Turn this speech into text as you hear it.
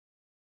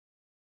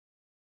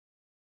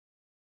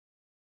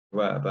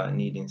right about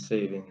needing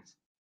savings.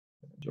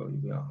 Joe, you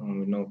be at home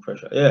with no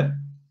pressure.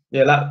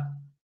 Yeah,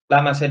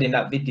 like I said in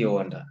that video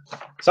and that.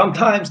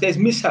 Sometimes there's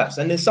mishaps,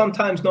 and then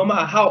sometimes no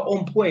matter how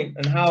on point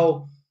and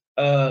how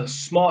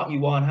smart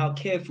you are and how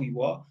careful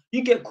you are,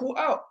 you get caught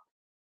out.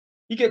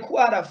 You get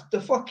caught out of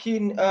the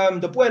fucking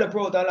the boiler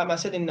broke down, like I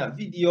said in that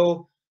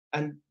video,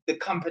 and the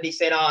company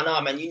said, "Oh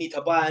no, man, you need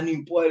to buy a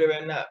new boiler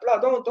and that." Blah,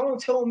 don't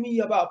tell me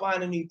about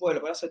buying a new boiler,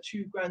 but that's a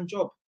 £2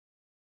 job.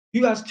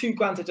 Who has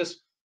 £2 to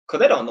just,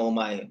 because they don't know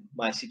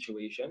my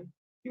situation.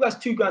 Who has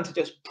 £2 to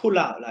just pull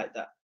out like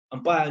that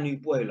and buy a new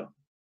boiler?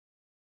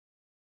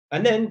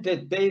 And then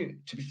they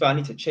to be fair, I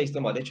need to chase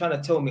them out. They're trying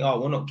to tell me,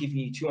 oh, we're not giving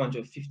you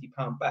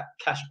 £250 back,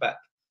 cash back,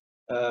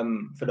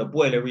 for the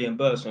boiler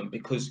reimbursement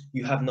because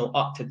you have no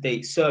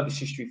up-to-date service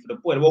history for the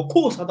boiler. Well, of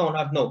course I don't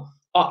have no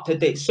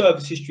up-to-date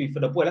service history for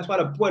the boiler. That's why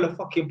the boiler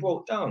fucking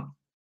broke down.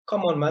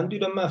 Come on, man, do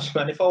the maths,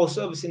 man. If I was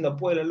servicing the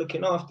boiler,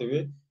 looking after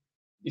it,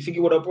 you think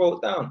it would have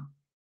broke down?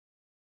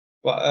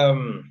 But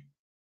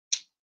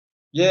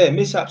yeah,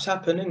 mishaps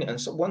happen, innit? And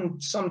so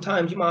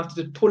sometimes you might have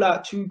to just pull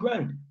out £2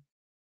 grand.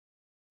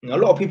 A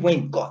lot of people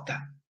ain't got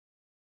that.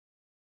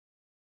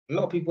 A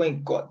lot of people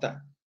ain't got that.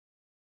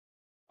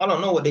 I don't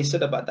know what they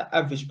said about the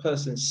average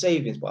person's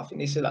savings, but I think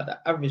they said like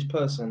the average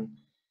person,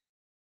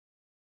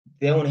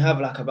 they only have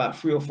like about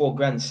 3 or 4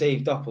 grand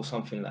saved up or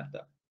something like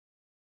that.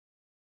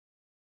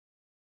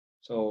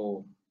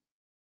 So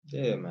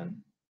yeah,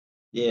 man.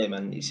 Yeah,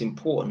 man, it's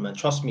important, man.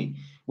 Trust me.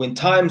 When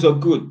times are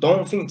good,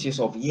 don't think to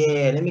yourself,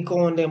 yeah, let me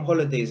go on them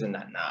holidays and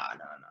that. Nah.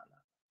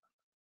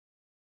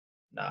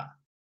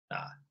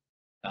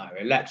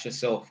 Relax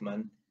yourself,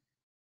 man.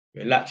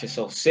 Relax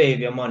yourself. Save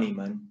your money,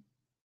 man.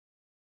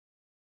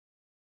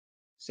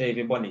 Save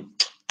your money.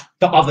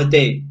 The other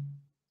day,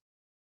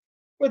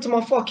 went to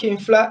my fucking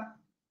flat.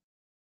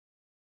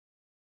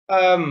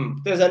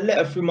 There's a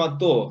letter through my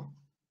door.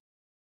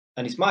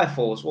 And it's my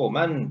fault as well.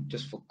 Man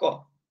just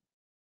forgot.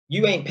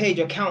 You ain't paid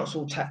your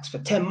council tax for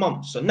 10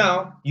 months. So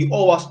now you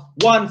owe us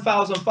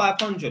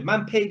 1,500.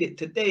 Man paid it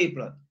today,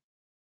 blood.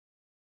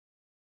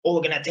 Or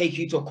we're gonna take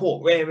you to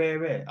court.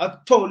 Rare. I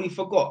totally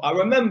forgot. I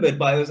remembered,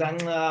 but it was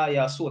like, nah,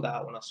 yeah, I saw that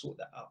out when I saw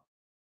that out.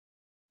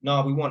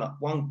 No, we want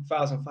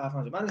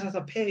 1,500. Man just has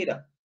to pay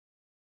that.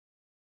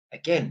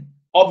 Again,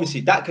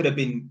 obviously that could have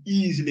been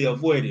easily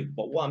avoided.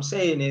 But what I'm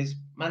saying is,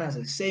 man has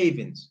a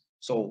savings.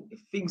 So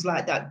if things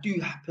like that do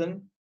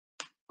happen,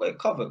 got it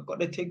covered, got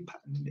the take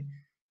pattern.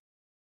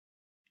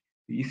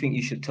 You think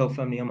you should tell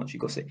family how much you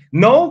got saved?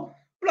 No,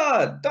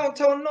 blood. Don't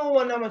tell no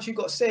one how much you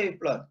got saved,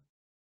 blood.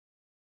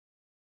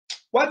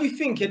 Why do you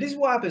think? Yeah, this is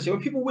what happens. When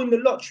people win the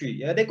lottery,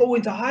 yeah, they go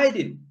into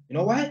hiding. You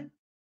know why?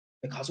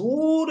 Because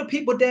all the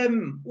people,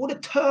 all the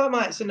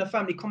termites in the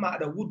family come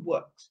out of the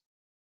woodworks.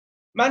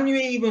 Man, you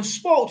ain't even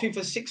spoke to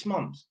for 6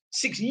 months,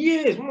 6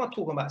 years. What am I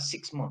talking about?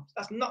 6 months.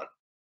 That's not.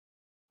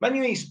 Man,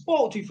 you ain't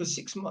spoke to for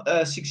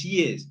 6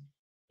 years.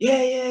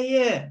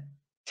 Yeah.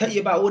 Tell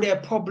you about all their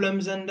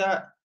problems and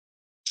that.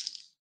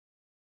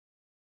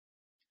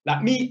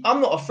 Like me,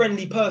 I'm not a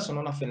friendly person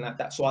or nothing like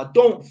that. So I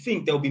don't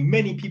think there'll be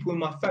many people in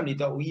my family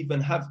that will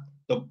even have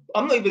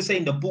I'm not even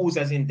saying the balls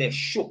as in they're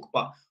shook,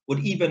 but would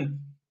even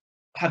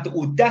have the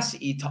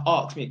audacity to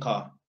ask me,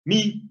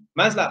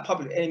 man's like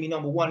public enemy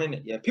 #1,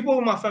 innit? Yeah. People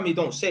in my family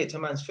don't say it to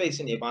man's face,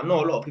 innit? But I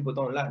know a lot of people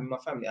don't like me in my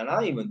family. And I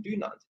don't even do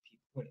nothing to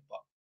people, innit? But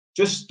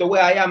just the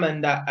way I am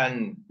and that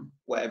and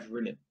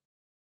whatever, innit?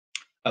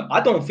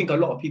 I don't think a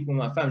lot of people in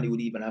my family would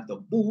even have the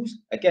balls.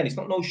 Again, it's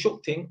not no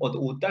shook thing or the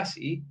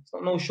audacity. It's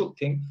not no shook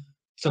thing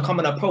to come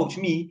and approach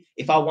me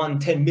if I won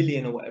 10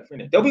 million or whatever.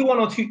 Innit? There'll be 1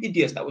 or 2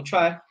 idiots that will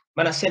try,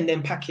 man, I send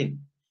them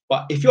packing.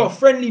 But if you're a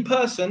friendly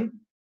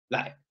person,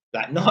 like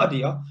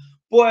Nadia,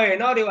 boy,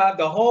 Nadia will have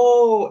the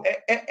whole,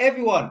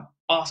 everyone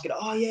asking,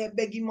 oh yeah,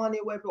 begging money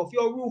or whatever. If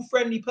you're a real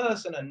friendly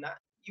person and that,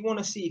 you want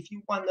to see if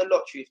you won the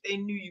lottery, if they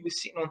knew you were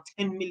sitting on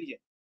 10 million,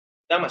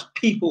 how much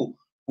people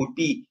would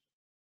be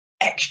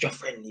extra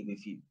friendly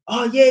with you.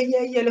 Oh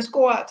yeah, let's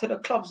go out to the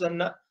clubs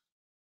and that.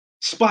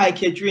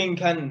 Spike your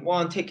drink and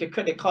want to take your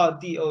credit card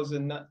details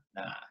and that.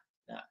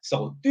 Nah.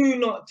 So do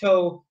not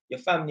tell your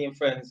family and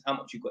friends how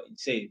much you got in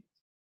savings.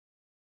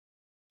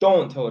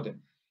 Don't tell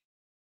them.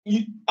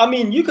 I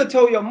mean, you could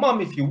tell your mum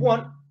if you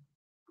want,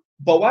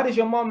 but why does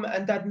your mum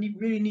and dad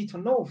really need to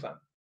know, fam?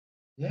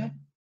 Yeah.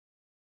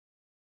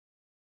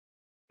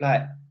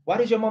 Like, why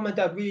does your mum and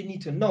dad really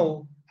need to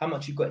know how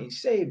much you got in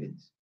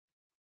savings?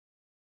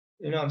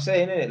 You know what I'm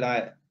saying, innit?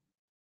 Like,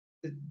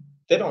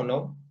 they don't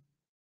know.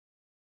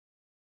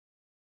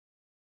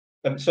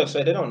 So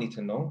they don't need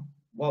to know.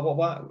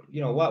 Why?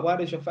 You know, why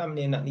does your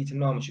family and that need to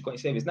know how much you got in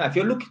savings? Now, if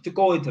you're looking to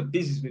go into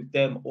business with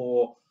them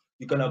or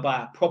you're gonna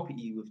buy a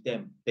property with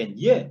them, then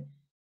yeah,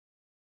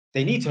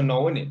 they need to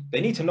know, innit?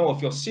 They need to know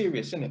if you're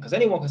serious, innit? Because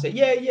anyone can say,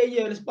 yeah,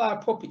 let's buy a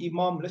property,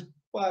 mum, let's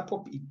buy a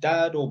property,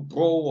 dad or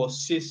bro or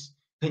sis,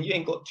 and you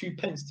ain't got 2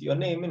 pence to your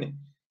name,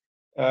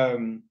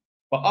 innit?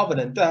 But other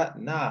than that,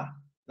 nah.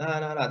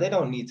 They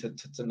don't need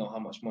to know how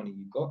much money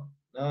you got.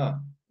 Nah.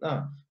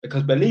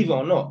 Because believe it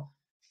or not,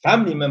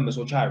 family members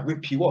will try to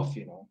rip you off,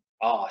 you know.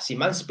 See,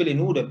 man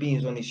spilling all the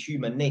beans on his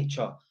human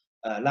nature.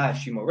 live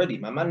stream already.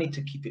 My man need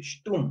to keep it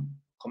stum.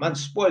 Come on,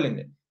 spoiling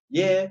it.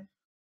 Yeah,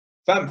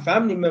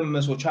 family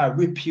members will try to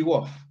rip you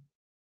off.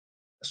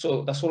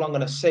 So that's all I'm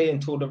gonna say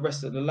until the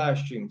rest of the live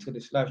stream, until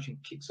this live stream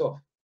kicks off.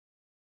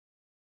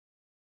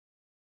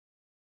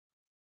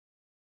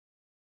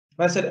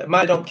 Man said,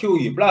 "Man, don't kill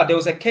you." Blood. There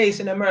was a case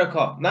in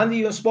America. None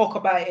even spoke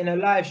about it in a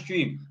live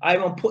stream. I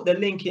even put the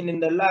link in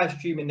the live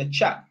stream in the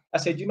chat. I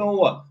said, you know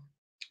what?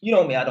 You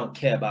know me, I don't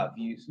care about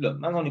views. Look,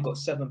 man only got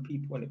 7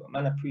 people in it, but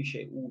man,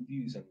 appreciate all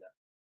views and that.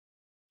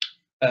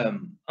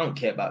 I don't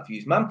care about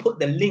views. Man put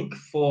the link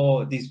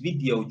for this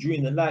video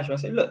during the live stream.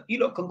 I said, look, you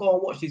lot can go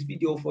and watch this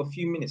video for a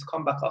few minutes.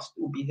 Come back, I'll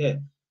still be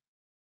here.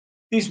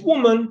 This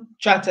woman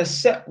tried to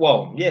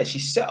she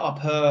set up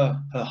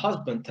her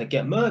husband to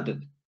get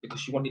murdered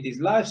because she wanted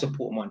his life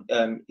support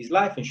money, his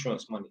life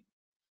insurance money.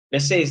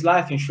 Let's say his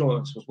life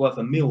insurance was worth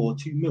 $1 mil or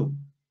 $2 mil.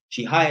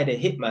 She hired a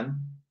hitman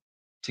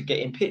to get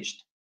him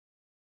pitched.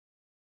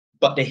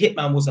 But the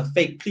hitman was a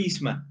fake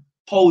policeman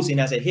posing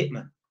as a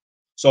hitman.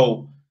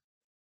 So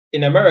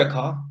in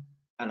America,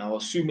 and I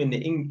assume in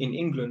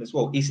England as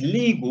well, it's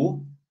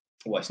legal.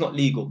 Well, it's not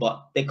legal,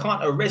 but they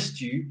can't arrest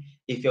you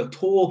if you're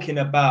talking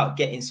about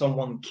getting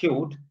someone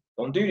killed.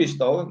 Don't do this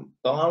though.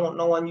 I want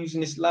no one using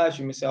this live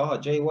stream and say, oh,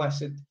 JY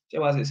said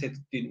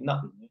to do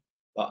nothing.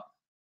 But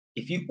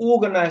if you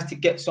organize to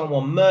get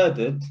someone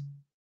murdered,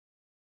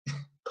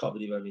 can't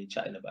believe I'm really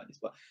chatting about this,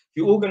 but if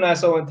you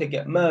organize someone to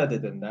get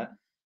murdered and that,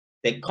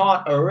 they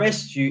can't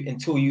arrest you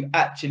until you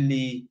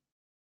actually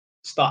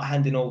start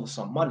handing over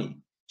some money.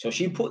 So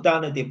she put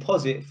down a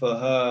deposit for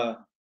her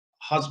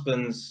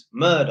husband's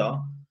murder.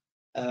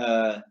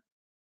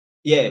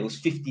 Yeah, it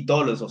was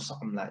 $50 or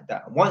something like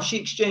that. Once she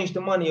exchanged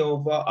the money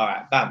over, all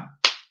right, bam,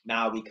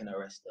 now we can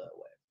arrest her.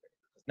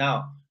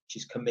 Now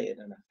she's committed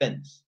an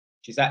offense.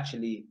 She's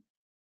actually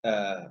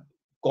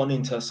gone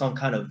into some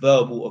kind of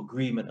verbal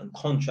agreement and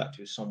contract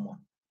with someone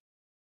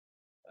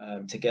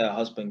to get her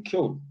husband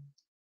killed.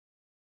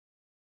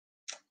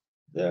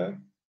 Yeah.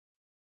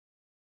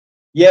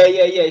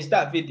 It's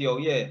that video.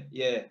 Yeah.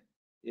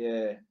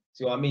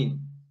 See what I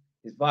mean?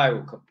 It's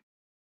viral.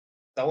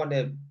 That one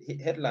there hit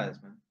headlines,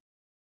 man.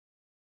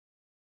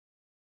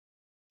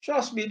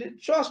 Trust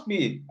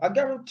me. I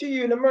guarantee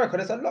you in America,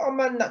 there's a lot of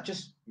men that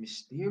just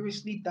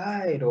mysteriously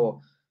died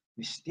or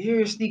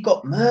mysteriously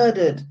got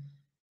murdered.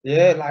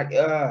 Yeah, like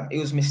it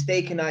was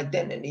mistaken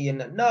identity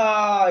and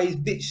nah, his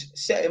bitch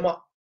set him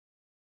up.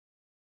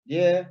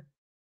 Yeah.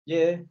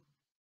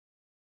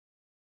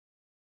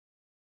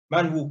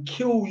 Man will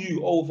kill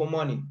you over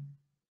money.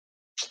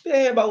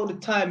 They hear about all the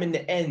time in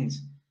the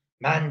ends.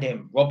 Man,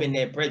 them robbing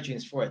their brethren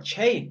for a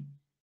chain.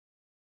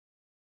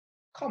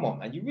 Come on,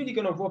 man. You really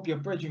gonna rob your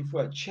brethren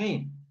for a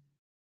chain?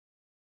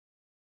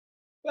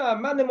 Yeah,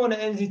 man, them on the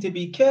ends need to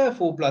be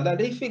careful, blood. Like,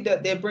 they think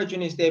that their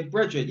brethren is their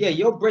brethren. Yeah,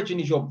 your brethren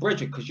is your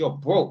brethren because you're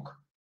broke.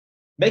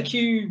 Make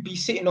you be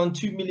sitting on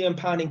 £2 million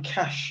in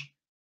cash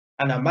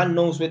and a man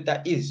knows what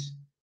that is.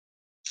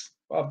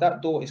 Bruv,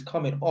 that door is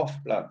coming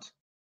off, blood.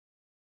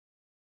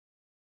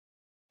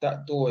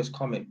 That door is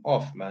coming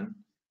off, man.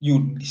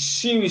 You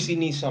seriously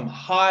need some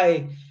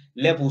high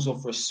levels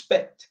of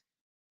respect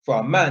for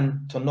a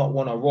man to not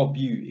want to rob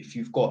you if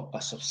you've got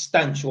a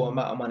substantial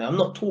amount of money. I'm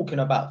not talking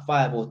about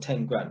 5 or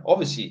 10 grand.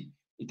 Obviously,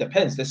 it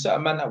depends. There's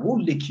certain man that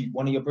will lick you.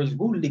 One of your brothers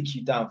will lick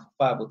you down for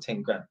 5 or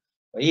 10 grand.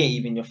 But he ain't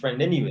even your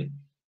friend anyway.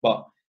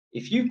 But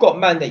if you've got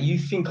man that you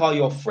think are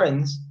your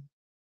friends,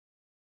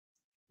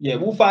 yeah,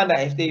 we'll find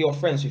out if they're your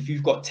friends if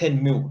you've got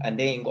 10 mil and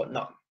they ain't got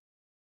nothing.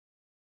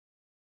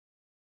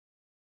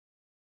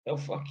 They'll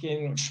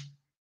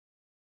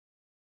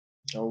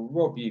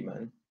rob you,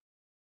 man.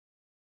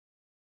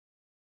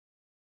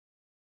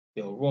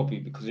 They'll rob you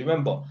because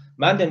remember,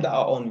 man, them that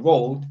are on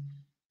road,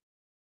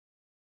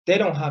 they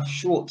don't have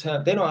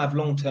short-term, they don't have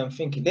long-term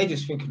thinking. They're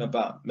just thinking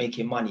about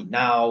making money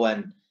now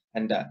and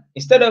that.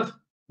 Instead of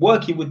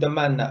working with the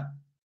man that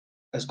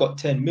has got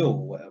 10 mil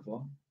or whatever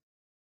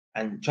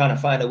and trying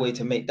to find a way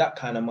to make that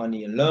kind of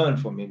money and learn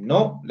from him,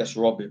 no, let's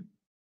rob him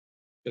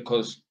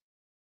because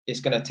it's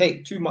going to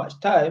take too much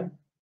time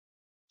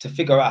to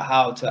figure out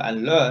how to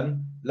and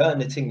learn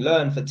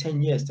for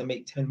 10 years to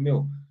make 10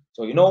 mil.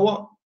 So you know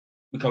what?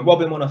 We can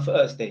rob him on a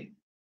Thursday.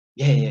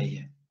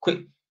 Yeah.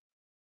 Quick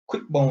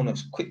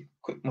bonus, quick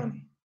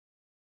money.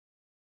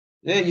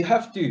 Yeah, you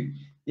have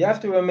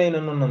to remain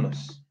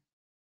anonymous.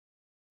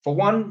 For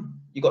one,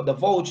 you got the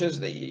vultures,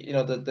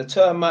 the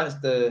termites,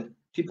 the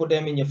people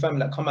them in your family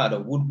that come out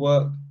of the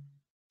woodwork.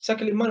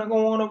 Secondly, man are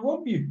gonna want to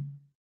rob you.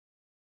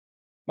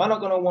 Man are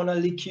gonna want to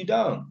lick you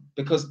down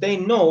because they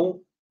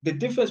know the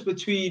difference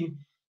between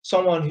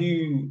someone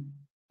who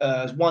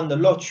has won the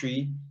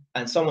lottery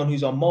and someone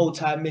who's a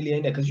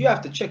multi-millionaire, because you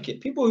have to check it.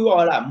 People who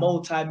are like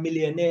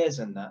multi-millionaires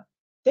and that,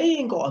 they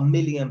ain't got £1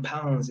 million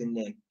in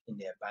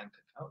their bank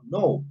account.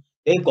 No,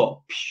 they've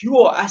got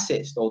pure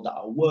assets though that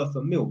are worth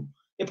 $1 million.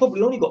 They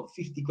probably only got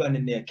 50 grand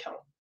in their account.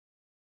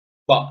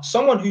 But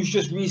someone who's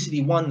just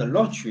recently won the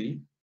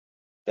lottery,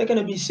 they're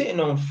gonna be sitting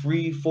on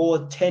 3,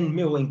 4, 10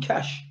 mil in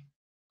cash.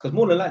 Because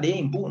more than likely they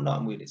ain't bought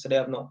nothing with it, so they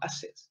have no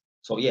assets.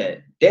 So yeah,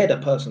 they're the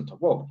person to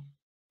rob.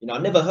 You know, I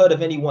never heard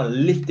of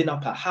anyone lifting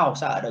up a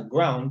house out of the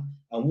ground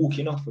and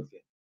walking off with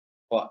it.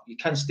 But you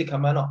can stick a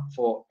man up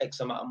for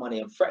X amount of money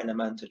and threaten a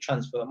man to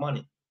transfer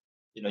money.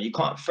 You know, you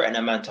can't threaten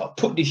a man to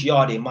put this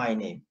yard in my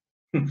name.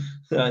 That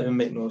doesn't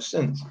make no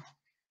sense.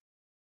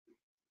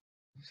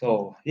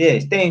 So yeah,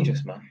 it's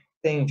dangerous, man.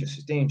 Dangerous,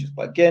 it's dangerous.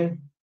 But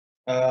again,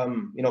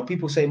 you know,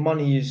 people say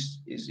money is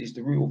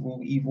the root of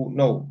all evil.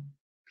 No,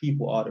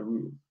 people are the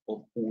root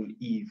of all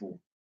evil.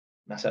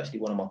 And that's actually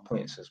one of my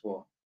points as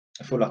well.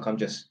 I feel like I'm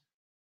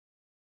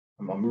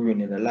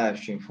ruining the live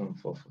stream for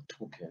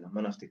talking. I'm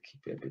gonna have to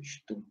keep it a bit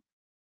still.